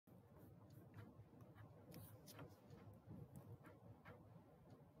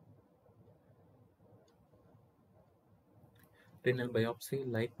Renal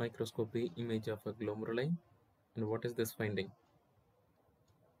biopsy, light microscopy image of a glomeruli. And what is this finding?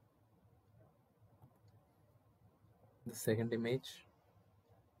 The second image.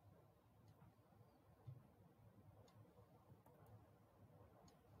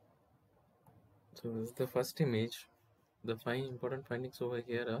 So this is the first image. The five important findings over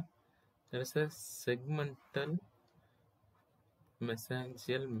here are: there is a segmental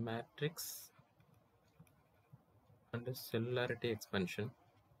mesangial matrix and a cellularity expansion.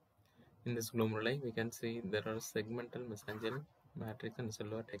 In this glomeruli, we can see there are segmental mesangial matrix and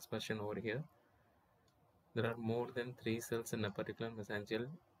cellular expansion over here. There are more than 3 cells in a particular mesangial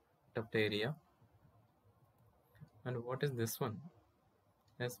tuft area. And what is this one?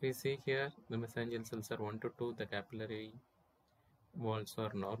 As we see here, the mesangial cells are 1 to 2, the capillary walls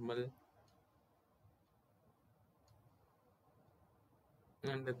are normal,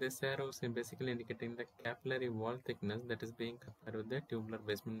 and this arrow is basically indicating the capillary wall thickness that is being compared with the tubular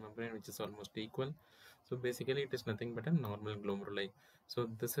basement membrane, which is almost equal. So basically it is nothing but a normal glomeruli. So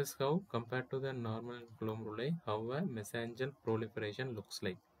this is how, compared to the normal glomeruli, how a mesangial proliferation looks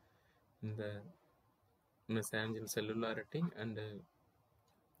like in the mesangial cellularity and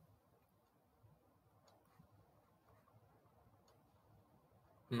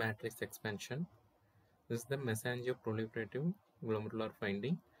matrix expansion. This is the mesangioproliferative glomerular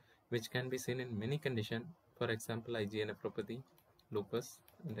finding, which can be seen in many conditions. For example, IgA nephropathy, lupus,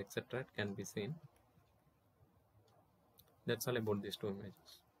 and etc. can be seen. That's all about these two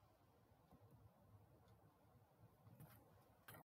images.